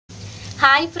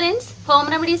Hi friends, Home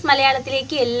Remedies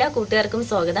മലയാളത്തിലേക്ക് എല്ലാ കൂട്ടുകാർക്കും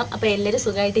സ്വാഗതം. അപ്പോൾ എല്ലാവരും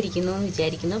സുഖമായിട്ടിരിക്കുന്നു എന്ന്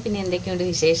വിചാരിക്കുന്നു. പിന്നെ എന്തൊക്കെയുണ്ട്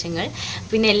വിശേഷങ്ങൾ?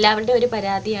 പിന്നെ എല്ലാവരുടെയും ഒരു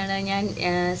പരാതിയാണ് ഞാൻ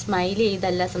സ്മൈൽ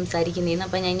ചെയ്തല്ല സംസാരിക്കുന്നതെന്ന്.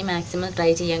 അപ്പോൾ ഞാൻ ഇനി മാക്സിമം ട്രൈ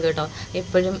ചെയ്യാൻ കേട്ടോ.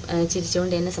 എപ്പോഴും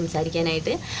ചിരിച്ചുകൊണ്ട് തന്നെ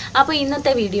സംസാരിക്കാനായിട്ട്. അപ്പോൾ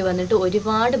ഇന്നത്തെ വീഡിയോ വന്നിട്ട്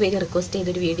ഒരുപാട് പേര് റിക്വസ്റ്റ്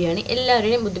ചെയ്തൊരു വീഡിയോ ആണ്.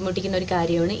 എല്ലാവരുടെയും ബുദ്ധിമുട്ടിക്കുന്ന ഒരു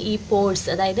കാര്യമാണ് ഈ പോഴ്സ്,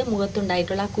 അതായത്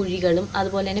മുഖത്തുണ്ടായിട്ടുള്ള കുഴികളും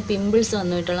അതുപോലെ തന്നെ പിമ്പിൾസ്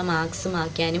വന്നിട്ടുള്ള മാർക്സ്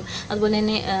മാറ്റാനും അതുപോലെ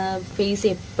തന്നെ ഫേസ്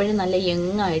എപ്പോഴും നല്ല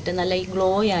യങ് ആയിട്ട് നല്ല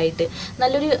ഗ്ലോ ആയിട്ട്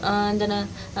നല്ലൊരു എന്താണ്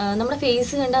നമ്മുടെ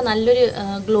ഫേസ് കണ്ടാൽ നല്ലൊരു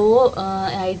ഗ്ലോ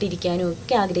ആയിട്ടിരിക്കാനും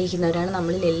ഒക്കെ ആഗ്രഹിക്കുന്നവരാണ്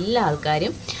നമ്മളിൽ എല്ലാ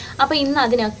ആൾക്കാരും. അപ്പോൾ ഇന്ന്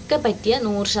അതിനൊക്കെ പറ്റിയ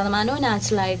 100%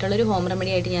 നാച്ചുറൽ ആയിട്ടുള്ളൊരു ഹോം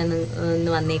റെമഡി ആയിട്ട് ഞാൻ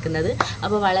ഇന്ന് വന്നേക്കുന്നത്.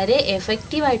 അപ്പോൾ വളരെ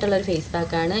എഫക്റ്റീവ് ആയിട്ടുള്ളൊരു ഫേസ്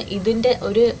പാക്കാണ്. ഇതിൻ്റെ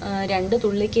ഒരു 2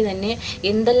 തുള്ളിക്ക് തന്നെ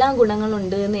എന്തെല്ലാം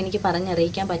ഗുണങ്ങളുണ്ട് എന്ന് എനിക്ക്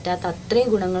പറഞ്ഞറിയിക്കാൻ പറ്റാത്ത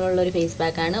അത്രയും ഗുണങ്ങളുള്ളൊരു ഫേസ്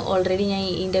പാക്കാണ്. ഓൾറെഡി ഞാൻ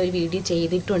ഇതിൻ്റെ ഒരു വീഡിയോ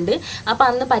ചെയ്തിട്ടുണ്ട്. അപ്പോൾ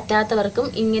അന്ന് പറ്റാത്തവർക്കും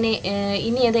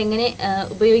ഇനി അതെങ്ങനെ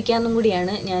ഉപയോഗിക്കാമെന്നും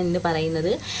കൂടിയാണ് ഞാൻ ഇന്ന്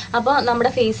പറയുന്നത്. അപ്പോൾ നമ്മുടെ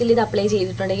ഫേസിൽ ഇത് അപ്ലൈ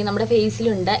ചെയ്തിട്ടുണ്ടെങ്കിൽ നമ്മുടെ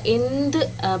ഫേസിലുണ്ട് എന്ത്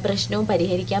പ്രശ്നവും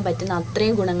പരിഹരിക്കാൻ പറ്റുന്ന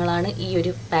അത്രയും ഗുണങ്ങളാണ് ഈ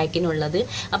ഒരു പാക്കിനുള്ളത്.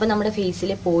 അപ്പോൾ നമ്മുടെ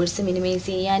ഫേസിലെ പോഴ്സ് മിനിമൈസ്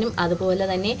ചെയ്യാനും അതുപോലെ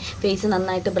തന്നെ ഫേസ്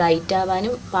നന്നായിട്ട് ബ്രൈറ്റ്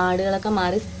ആവാനും പാടുകളൊക്കെ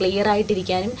മാറി ക്ലിയർ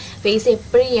ആയിട്ടിരിക്കാനും ഫേസ്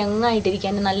എപ്പോഴും യങ്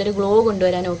ആയിട്ടിരിക്കാനും നല്ലൊരു ഗ്ലോ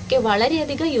കൊണ്ടുവരാനും ഒക്കെ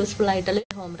വളരെയധികം യൂസ്ഫുൾ ആയിട്ടുള്ള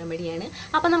ഹോം റെമഡിയാണ്.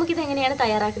 അപ്പോൾ നമുക്കിത് എങ്ങനെയാണ്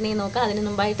തയ്യാറാക്കുന്നതെന്ന് നോക്കാം. അതിന്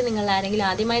മുമ്പായിട്ട് നിങ്ങൾ ആരെങ്കിലും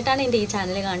ആദ്യമായിട്ടാണ് എൻ്റെ ഈ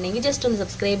ചാനൽ കാണുന്നതെങ്കിൽ ജസ്റ്റ് ഒന്ന്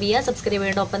സബ്സ്ക്രൈബ് ചെയ്യുക. സബ്സ്ക്രൈബ്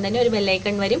ചെയ്യുന്നതോടൊപ്പം തന്നെ ഒരു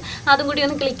ബെല്ലൈക്കൺ വരും, അതും കൂടി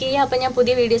ഒന്ന് ക്ലിക്ക് ചെയ്യുക. അപ്പോൾ ഞാൻ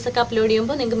പുതിയ വീഡിയോസൊക്കെ അപ്ലോഡ്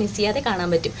ചെയ്യുമ്പോൾ നിങ്ങൾക്ക് മിസ് ചെയ്യാതെ കാണാൻ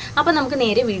പറ്റും. അപ്പോൾ നമുക്ക്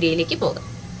നേരെ വീഡിയോയിലേക്ക് പോകാം.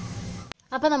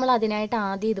 അപ്പോൾ നമ്മൾ അതിനായിട്ട്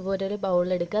ആദ്യം ഇതുപോലൊരു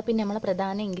ബൗളെടുക്കുക. പിന്നെ നമ്മളെ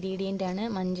പ്രധാന ഇൻഗ്രീഡിയൻ്റ് ആണ്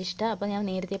മഞ്ചിഷ്ട. അപ്പോൾ ഞാൻ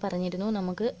നേരത്തെ പറഞ്ഞിരുന്നു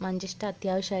നമുക്ക് മഞ്ചിഷ്ട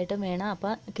അത്യാവശ്യമായിട്ടും വേണം.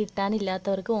 അപ്പോൾ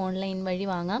കിട്ടാനില്ലാത്തവർക്ക് ഓൺലൈൻ വഴി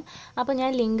വാങ്ങാം. അപ്പോൾ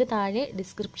ഞാൻ ലിങ്ക് താഴെ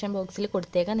ഡിസ്ക്രിപ്ഷൻ ബോക്സിൽ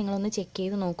കൊടുത്തേക്കാം, നിങ്ങളൊന്ന് ചെക്ക്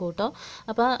ചെയ്ത് നോക്കൂ കേട്ടോ.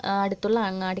 അപ്പോൾ അടുത്തുള്ള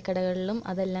അങ്ങാടിക്കടകളിലും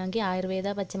അതല്ലെങ്കിൽ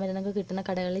ആയുർവേദ പച്ചമരുന്നൊക്കെ കിട്ടുന്ന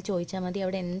കടകളിൽ ചോദിച്ചാൽ മതി,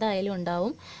 അവിടെ എന്തായാലും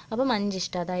ഉണ്ടാവും. അപ്പോൾ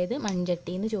മഞ്ചിഷ്ട, അതായത്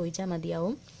മൺചട്ടി എന്ന് ചോദിച്ചാൽ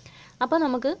മതിയാവും. അപ്പോൾ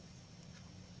നമുക്ക്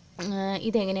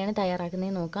ഇതെങ്ങനെയാണ്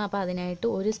തയ്യാറാക്കുന്നതെന്ന് നോക്കാം. അപ്പോൾ അതിനായിട്ട്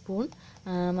 1 സ്പൂൺ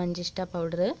മഞ്ചിഷ്ട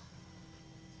പൗഡർ,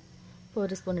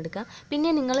 1 സ്പൂൺ എടുക്കുക. പിന്നെ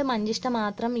നിങ്ങൾ മഞ്ചിഷ്ട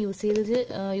മാത്രം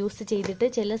യൂസ് ചെയ്തിട്ട്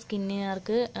ചില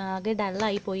സ്കിന്നുകാർക്ക് ആകെ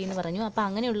ഡള്ളായി പോയി എന്ന് പറഞ്ഞു. അപ്പോൾ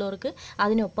അങ്ങനെയുള്ളവർക്ക്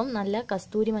അതിനൊപ്പം നല്ല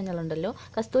കസ്തൂരി മഞ്ഞളുണ്ടല്ലോ,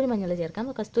 കസ്തൂരി മഞ്ഞൾ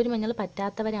ചേർക്കാം. കസ്തൂരി മഞ്ഞൾ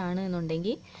പറ്റാത്തവരാണ്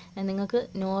എന്നുണ്ടെങ്കിൽ നിങ്ങൾക്ക്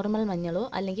നോർമൽ മഞ്ഞളോ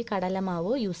അല്ലെങ്കിൽ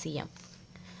കടലമാവോ യൂസ് ചെയ്യാം.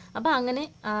 അപ്പോൾ അങ്ങനെ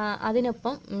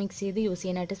അതിനൊപ്പം മിക്സ് ചെയ്ത് യൂസ്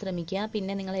ചെയ്യാനായിട്ട് ശ്രമിക്കുക.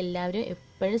 പിന്നെ നിങ്ങളെല്ലാവരും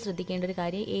എപ്പോഴും ശ്രദ്ധിക്കേണ്ട ഒരു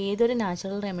കാര്യം, ഏതൊരു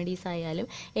നാച്ചുറൽ റെമഡീസ് ആയാലും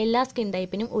എല്ലാ സ്കിൻ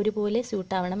ടൈപ്പിനും ഒരുപോലെ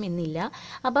സ്യൂട്ടാവണം എന്നില്ല.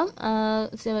 അപ്പം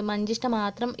മഞ്ചിഷ്ട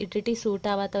മാത്രം ഇട്ടിട്ട്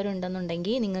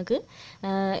സ്യൂട്ടാവാത്തവരുണ്ടെന്നുണ്ടെങ്കിൽ നിങ്ങൾക്ക്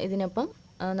ഇതിനൊപ്പം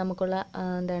നമുക്കുള്ള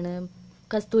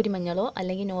കസ്തൂരി മഞ്ഞളോ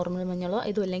അല്ലെങ്കിൽ നോർമൽ മഞ്ഞളോ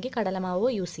ഇതും അല്ലെങ്കിൽ കടലമാവോ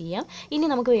യൂസ് ചെയ്യാം. ഇനി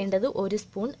നമുക്ക് വേണ്ടത് 1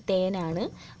 സ്പൂൺ തേനാണ്.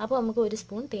 അപ്പോൾ നമുക്ക് 1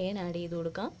 സ്പൂൺ തേൻ ആഡ് ചെയ്ത്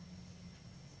കൊടുക്കാം.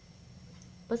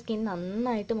 അപ്പോൾ സ്കിൻ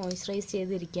നന്നായിട്ട് മോയ്സ്ചറൈസ്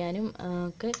ചെയ്തിരിക്കാനും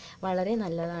ഒക്കെ വളരെ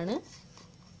നല്ലതാണ്.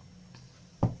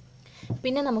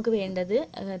 പിന്നെ നമുക്ക് വേണ്ടത്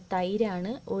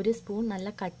തൈരാണ്. 1 സ്പൂൺ നല്ല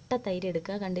കട്ട തൈര്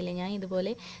എടുക്കുക. കണ്ടില്ലേ, ഞാൻ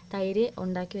ഇതുപോലെ തൈര്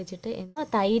ഉണ്ടാക്കി വെച്ചിട്ട്.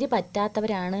 തൈര്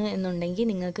പറ്റാത്തവരാണ് എന്നുണ്ടെങ്കിൽ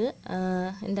നിങ്ങൾക്ക്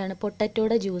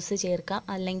പൊട്ടറ്റോയുടെ ജ്യൂസ് ചേർക്കാം,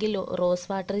 അല്ലെങ്കിൽ റോസ്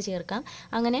വാട്ടർ ചേർക്കാം.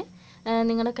 അങ്ങനെ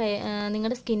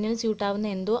നിങ്ങളുടെ സ്കിന്നിന് സ്യൂട്ടാവുന്ന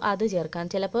എന്തോ അത് ചേർക്കാം.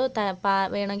 ചിലപ്പോൾ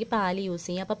വേണമെങ്കിൽ പാല് യൂസ്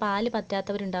ചെയ്യാം. അപ്പോൾ പാല്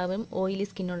പറ്റാത്തവരുണ്ടാവും, ഓയിലി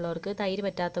സ്കിന്നുള്ളവർക്ക്. തൈര്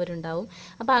പറ്റാത്തവരുണ്ടാവും.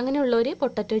 അപ്പോൾ അങ്ങനെയുള്ളവർ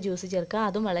പൊട്ടറ്റോ ജ്യൂസ് ചേർക്കുക,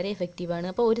 അതും വളരെ എഫക്റ്റീവാണ്.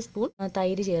 അപ്പോൾ 1 സ്പൂൺ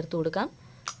തൈര് ചേർത്ത് കൊടുക്കാം.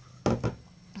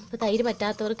 അപ്പോൾ തൈര്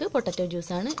പറ്റാത്തവർക്ക് പൊട്ടറ്റോ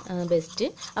ജ്യൂസാണ് ബെസ്റ്റ്.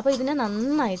 അപ്പോൾ ഇതിനെ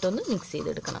നന്നായിട്ടൊന്ന് മിക്സ്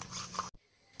ചെയ്തെടുക്കണം.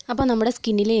 അപ്പോൾ നമ്മുടെ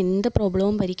സ്കിന്നിലെ എന്ത്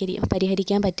പ്രോബ്ലവും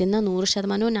പരിഹരിക്കാൻ പറ്റുന്ന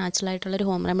 100% നാച്ചുറലായിട്ടുള്ളൊരു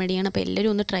ഹോം റെമഡിയാണ്. അപ്പോൾ എല്ലാവരും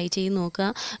ഒന്ന് ട്രൈ ചെയ്ത് നോക്കുക.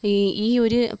 ഈ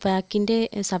ഒരു പാക്കിൻ്റെ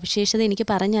സവിശേഷത എനിക്ക്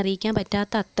പറഞ്ഞറിയിക്കാൻ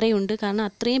പറ്റാത്ത അത്രയുണ്ട്. കാരണം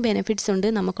അത്രയും ബെനിഫിറ്റ്സ് ഉണ്ട്.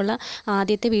 നമുക്കുള്ള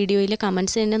ആദ്യത്തെ വീഡിയോയിലെ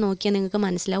കമൻറ്റ്സ് തന്നെ നോക്കിയാൽ നിങ്ങൾക്ക്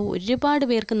മനസ്സിലാവും. ഒരുപാട്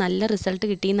പേർക്ക് നല്ല റിസൾട്ട്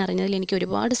കിട്ടിയെന്ന് അറിഞ്ഞതിൽ എനിക്ക്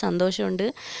ഒരുപാട് സന്തോഷമുണ്ട്.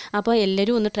 അപ്പോൾ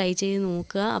എല്ലാവരും ഒന്ന് ട്രൈ ചെയ്ത്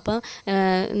നോക്കുക. അപ്പോൾ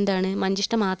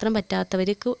മഞ്ചിഷ്ട മാത്രം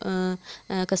പറ്റാത്തവർക്ക്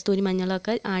കസ്തൂരി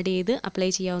മഞ്ഞളൊക്കെ ആഡ് ചെയ്ത്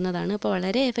അപ്ലൈ ചെയ്യാവുന്നതാണ്. അപ്പോൾ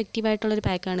വളരെ എഫക്റ്റീവായിട്ടുള്ളൊരു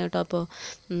പാക്കാണ് കേട്ടോ.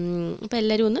 അപ്പോൾ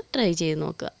എല്ലാവരും ഒന്ന് ട്രൈ ചെയ്ത്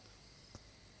നോക്കുക.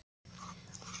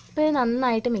 അപ്പോൾ ഇത്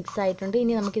നന്നായിട്ട് മിക്സ് ആയിട്ടുണ്ട്.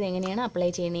 ഇനി നമുക്കിത് എങ്ങനെയാണ് അപ്ലൈ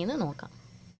ചെയ്യണതെന്ന് നോക്കാം.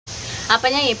 അപ്പോൾ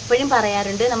ഞാൻ എപ്പോഴും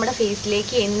പറയാറുണ്ട്, നമ്മുടെ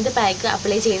ഫേസിലേക്ക് എന്ത് പാക്ക്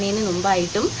അപ്ലൈ ചെയ്യുന്നതിന്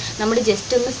മുമ്പായിട്ടും നമ്മൾ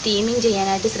ജസ്റ്റ് ഒന്ന് സ്റ്റീമിങ്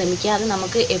ചെയ്യാനായിട്ട് ശ്രമിക്കുക. അത്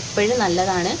നമുക്ക് എപ്പോഴും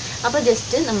നല്ലതാണ്. അപ്പോൾ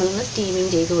ജസ്റ്റ് നമ്മളൊന്ന്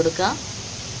സ്റ്റീമിങ് ചെയ്ത് കൊടുക്കുക.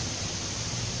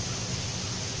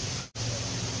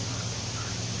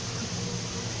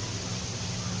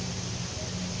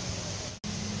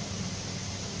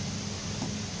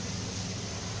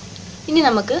 ഇനി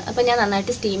നമുക്ക്, അപ്പോൾ ഞാൻ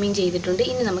നന്നായിട്ട് സ്റ്റീമിങ് ചെയ്തിട്ടുണ്ട്.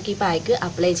 ഇനി നമുക്ക് ഈ പാക്ക്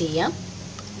അപ്ലൈ ചെയ്യാം.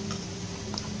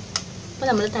 അപ്പോൾ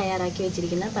നമ്മൾ തയ്യാറാക്കി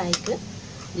വെച്ചിരിക്കുന്ന പാക്ക്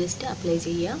ജസ്റ്റ് അപ്ലൈ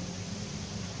ചെയ്യാം.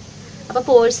 അപ്പോൾ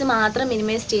പോഴ്സ് മാത്രം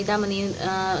മിനിമൈസ് ചെയ്താൽ മതി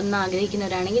എന്ന്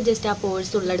ആഗ്രഹിക്കുന്നവരാണെങ്കിൽ ജസ്റ്റ് ആ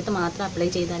പോഴ്സ് ഉള്ളിടത്ത് മാത്രം അപ്ലൈ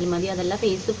ചെയ്താലും മതി. അതല്ല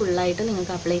ഫേസ് ഫുള്ളായിട്ട്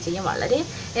നിങ്ങൾക്ക് അപ്ലൈ ചെയ്യാം. വളരെ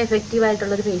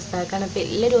എഫക്റ്റീവായിട്ടുള്ളൊരു ഫേസ് പാക്കാണ്. അപ്പോൾ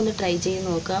എല്ലാവരും ഒന്ന് ട്രൈ ചെയ്ത്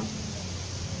നോക്കാം.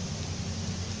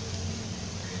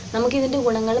 നമുക്കിതിൻ്റെ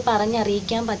ഗുണങ്ങൾ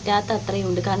പറഞ്ഞറിയിക്കാൻ പറ്റാത്ത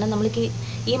അത്രയുണ്ട്. കാരണം നമ്മൾക്ക്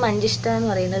ഈ മഞ്ചിഷ്ട എന്ന്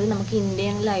പറയുന്നത് നമുക്ക്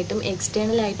ഇൻറ്റേർണലായിട്ടും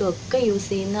എക്സ്റ്റേണലായിട്ടും ഒക്കെ യൂസ്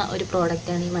ചെയ്യുന്ന ഒരു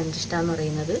പ്രോഡക്റ്റാണ് ഈ മഞ്ചിഷ്ട എന്ന്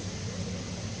പറയുന്നത്.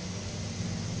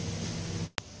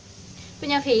 ഇപ്പോൾ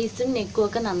ഞാൻ ഫേസും നെക്കും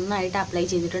ഒക്കെ നന്നായിട്ട് അപ്ലൈ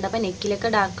ചെയ്തിട്ടുണ്ട്. അപ്പോൾ നെക്കിലൊക്കെ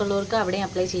ഡാർക്ക് ഉള്ളവർക്ക് അവിടെ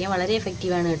അപ്ലൈ ചെയ്യാൻ വളരെ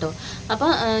എഫക്റ്റീവാണ് കേട്ടോ. അപ്പോൾ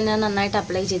ഞാൻ നന്നായിട്ട്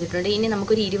അപ്ലൈ ചെയ്തിട്ടുണ്ട്. ഇനി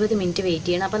നമുക്കൊരു 20 മിനിറ്റ് വെയിറ്റ്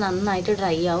ചെയ്യണം. അപ്പോൾ നന്നായിട്ട്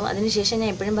ഡ്രൈ ആവും. അതിനുശേഷം ഞാൻ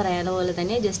എപ്പോഴും പറയാനുള്ള പോലെ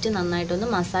തന്നെ ജസ്റ്റ് നന്നായിട്ടൊന്ന്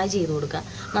മസാജ് ചെയ്ത് കൊടുക്കുക.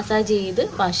 മസാജ് ചെയ്ത്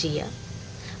വാഷ് ചെയ്യുക.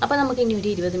 അപ്പോൾ നമുക്കിനി ഒരു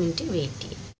 20 മിനിറ്റ് വെയിറ്റ്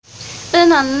ചെയ്യാം. അപ്പോൾ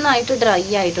നന്നായിട്ട് ഡ്രൈ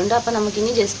ആയിട്ടുണ്ട്. അപ്പോൾ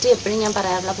നമുക്കിനി ജസ്റ്റ് എപ്പോഴും ഞാൻ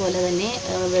പറയാറുള്ള പോലെ തന്നെ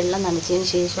വെള്ളം നനച്ചതിന്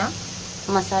ശേഷം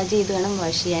മസാജ് ചെയ്ത് വേണം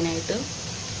വാഷ് ചെയ്യാനായിട്ട്.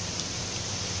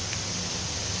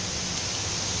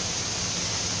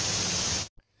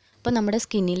 അപ്പോൾ നമ്മുടെ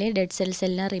സ്കിന്നിലെ ഡെഡ് സെൽസ്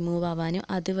എല്ലാം റിമൂവ് ആവാനും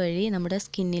അതുവഴി നമ്മുടെ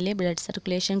സ്കിന്നിലെ ബ്ലഡ്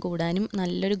സർക്കുലേഷൻ കൂടാനും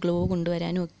നല്ലൊരു ഗ്ലോ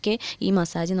കൊണ്ടുവരാനും ഒക്കെ ഈ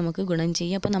മസാജ് നമുക്ക് ഗുണം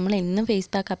ചെയ്യും. അപ്പോൾ നമ്മൾ എന്നും ഫേസ്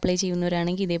പാക്ക് അപ്ലൈ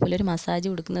ചെയ്യുന്നവരാണെങ്കിൽ ഇതേപോലെ ഒരു മസാജ്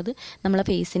കൊടുക്കുന്നത് നമ്മളെ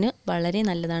ഫേസിന് വളരെ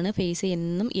നല്ലതാണ്. ഫേസ്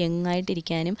എന്നും യങ്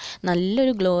ആയിട്ടിരിക്കാനും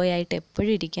നല്ലൊരു ഗ്ലോ ആയിട്ട്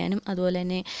എപ്പോഴും ഇരിക്കാനും അതുപോലെ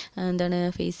തന്നെ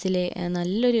ഫേസിലെ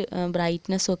നല്ലൊരു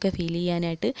ബ്രൈറ്റ്നെസ്സും ഒക്കെ ഫീൽ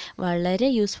ചെയ്യാനായിട്ട് വളരെ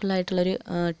യൂസ്ഫുൾ ആയിട്ടുള്ളൊരു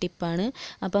ടിപ്പാണ്.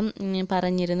 അപ്പം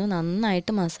പറഞ്ഞിരുന്നു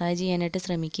നന്നായിട്ട് മസാജ് ചെയ്യാനായിട്ട്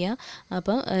ശ്രമിക്കുക.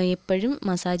 അപ്പം എപ്പോഴും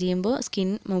മസാജ് ചെയ്യുമ്പോൾ സ്കിൻ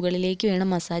മുകളിലേക്ക് വേണം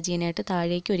മസാജ് ചെയ്യാനായിട്ട്,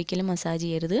 താഴേക്ക് ഒരിക്കലും മസാജ്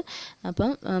ചെയ്യരുത്. അപ്പം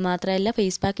മാത്രമല്ല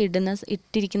ഫേസ് പാക്ക്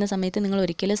ഇട്ടിരിക്കുന്ന സമയത്ത് നിങ്ങൾ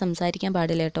ഒരിക്കലും സംസാരിക്കാൻ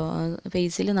പാടില്ല കേട്ടോ.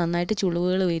 ഫേസിൽ നന്നായിട്ട്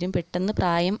ചുളിവുകൾ വരും, പെട്ടെന്ന്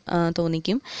പ്രായം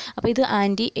തോന്നിക്കും. അപ്പോൾ ഇത്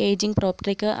ആൻറ്റി ഏജിങ്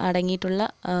പ്രോപ്പർട്ടിയൊക്കെ അടങ്ങിയിട്ടുള്ള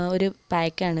ഒരു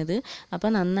പാക്കാണിത്.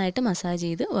 അപ്പോൾ നന്നായിട്ട് മസാജ്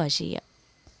ചെയ്ത് വാഷ് ചെയ്യുക.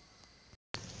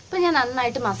 അപ്പോൾ ഞാൻ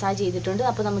നന്നായിട്ട് മസാജ് ചെയ്തിട്ടുണ്ട്.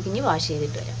 അപ്പോൾ നമുക്കിനി വാഷ്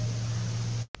ചെയ്തിട്ട് വരാം.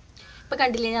 ഇപ്പോൾ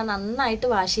കണ്ടില്ലേ, ഞാൻ നന്നായിട്ട്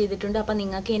വാഷ് ചെയ്തിട്ടുണ്ട്. അപ്പോൾ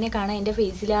നിങ്ങൾക്ക് ഇതിനെ കാണാൻ എൻ്റെ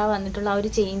ഫേസിൽ വന്നിട്ടുള്ള ആ ഒരു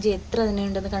ചേഞ്ച് എത്ര തന്നെ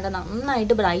ഉണ്ടെന്ന് കണ്ടാൽ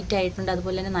നന്നായിട്ട് ബ്രൈറ്റ് ആയിട്ടുണ്ട്.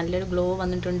 അതുപോലെ തന്നെ നല്ലൊരു ഗ്ലോ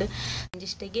വന്നിട്ടുണ്ട്.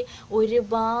 മഞ്ചിഷ്ടയ്ക്ക്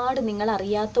ഒരുപാട്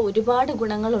നിങ്ങളറിയാത്ത ഒരുപാട്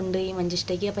ഗുണങ്ങളുണ്ട് ഈ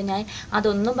മഞ്ചിഷ്ടയ്ക്ക്. അപ്പോൾ ഞാൻ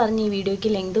അതൊന്നും പറഞ്ഞ് ഈ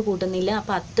വീഡിയോയ്ക്ക് ലെങ്ത് കൂട്ടുന്നില്ല.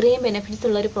 അപ്പോൾ അത്രയും ബെനിഫിറ്റ്സ്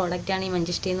ഉള്ളൊരു പ്രോഡക്റ്റാണ് ഈ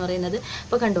മഞ്ചിഷ്ട എന്ന് പറയുന്നത്.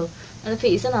 അപ്പോൾ കണ്ടോ, നമ്മുടെ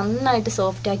ഫേസ് നന്നായിട്ട്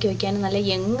സോഫ്റ്റ് ആക്കി വയ്ക്കാനും നല്ല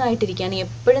യങ് ആയിട്ടിരിക്കാനും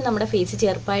എപ്പോഴും നമ്മുടെ ഫേസ്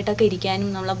ചെറുപ്പായിട്ടൊക്കെ ഇരിക്കാനും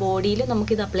നമ്മളെ ബോഡിയിൽ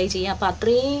നമുക്കിത് അപ്ലൈ ചെയ്യാം. അപ്പോൾ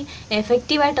അത്രയും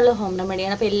എഫക്റ്റീവായിട്ടുള്ള ഹോം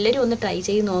റെമഡിയാണ്. അപ്പോൾ എല്ലാവരും ഒന്ന് ട്രൈ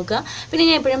ചെയ്ത് നോക്കുക. പിന്നെ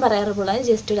ഞാൻ എപ്പോഴും പറയാറുള്ള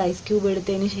ജസ്റ്റ് ഒരു ഐസ് ക്യൂബ്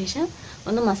എടുത്തതിന് ശേഷം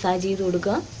ഒന്ന് മസാജ് ചെയ്ത്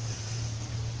കൊടുക്കുക.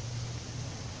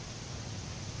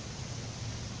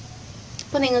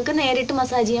 അപ്പോൾ നിങ്ങൾക്ക് നേരിട്ട്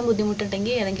മസാജ് ചെയ്യാൻ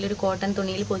ബുദ്ധിമുട്ടുണ്ടെങ്കിൽ ഏതെങ്കിലും ഒരു കോട്ടൺ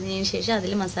തുണിയിൽ പൊതിഞ്ഞതിന് ശേഷം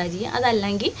അതിൽ മസാജ് ചെയ്യുക.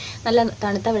 അതല്ലെങ്കിൽ നല്ല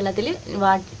തണുത്ത വെള്ളത്തിൽ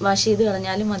വാഷ് ചെയ്ത്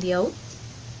കളഞ്ഞാലും മതിയാവും.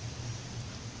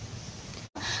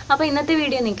 അപ്പോൾ ഇന്നത്തെ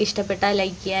വീഡിയോ നിങ്ങൾക്ക് ഇഷ്ടപ്പെട്ടാൽ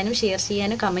ലൈക്ക് ചെയ്യാനും ഷെയർ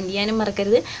ചെയ്യാനും കമൻറ്റ് ചെയ്യാനും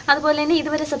മറക്കരുത്. അതുപോലെ തന്നെ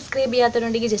ഇതുവരെ സബ്സ്ക്രൈബ്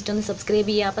ചെയ്യാത്തവരുണ്ടെങ്കിൽ ജസ്റ്റ് ഒന്ന് സബ്സ്ക്രൈബ്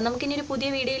ചെയ്യുക. അപ്പോൾ നമുക്കിനി ഒരു പുതിയ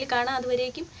വീഡിയോയിൽ കാണാം.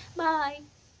 അതുവരേക്കും ബൈ.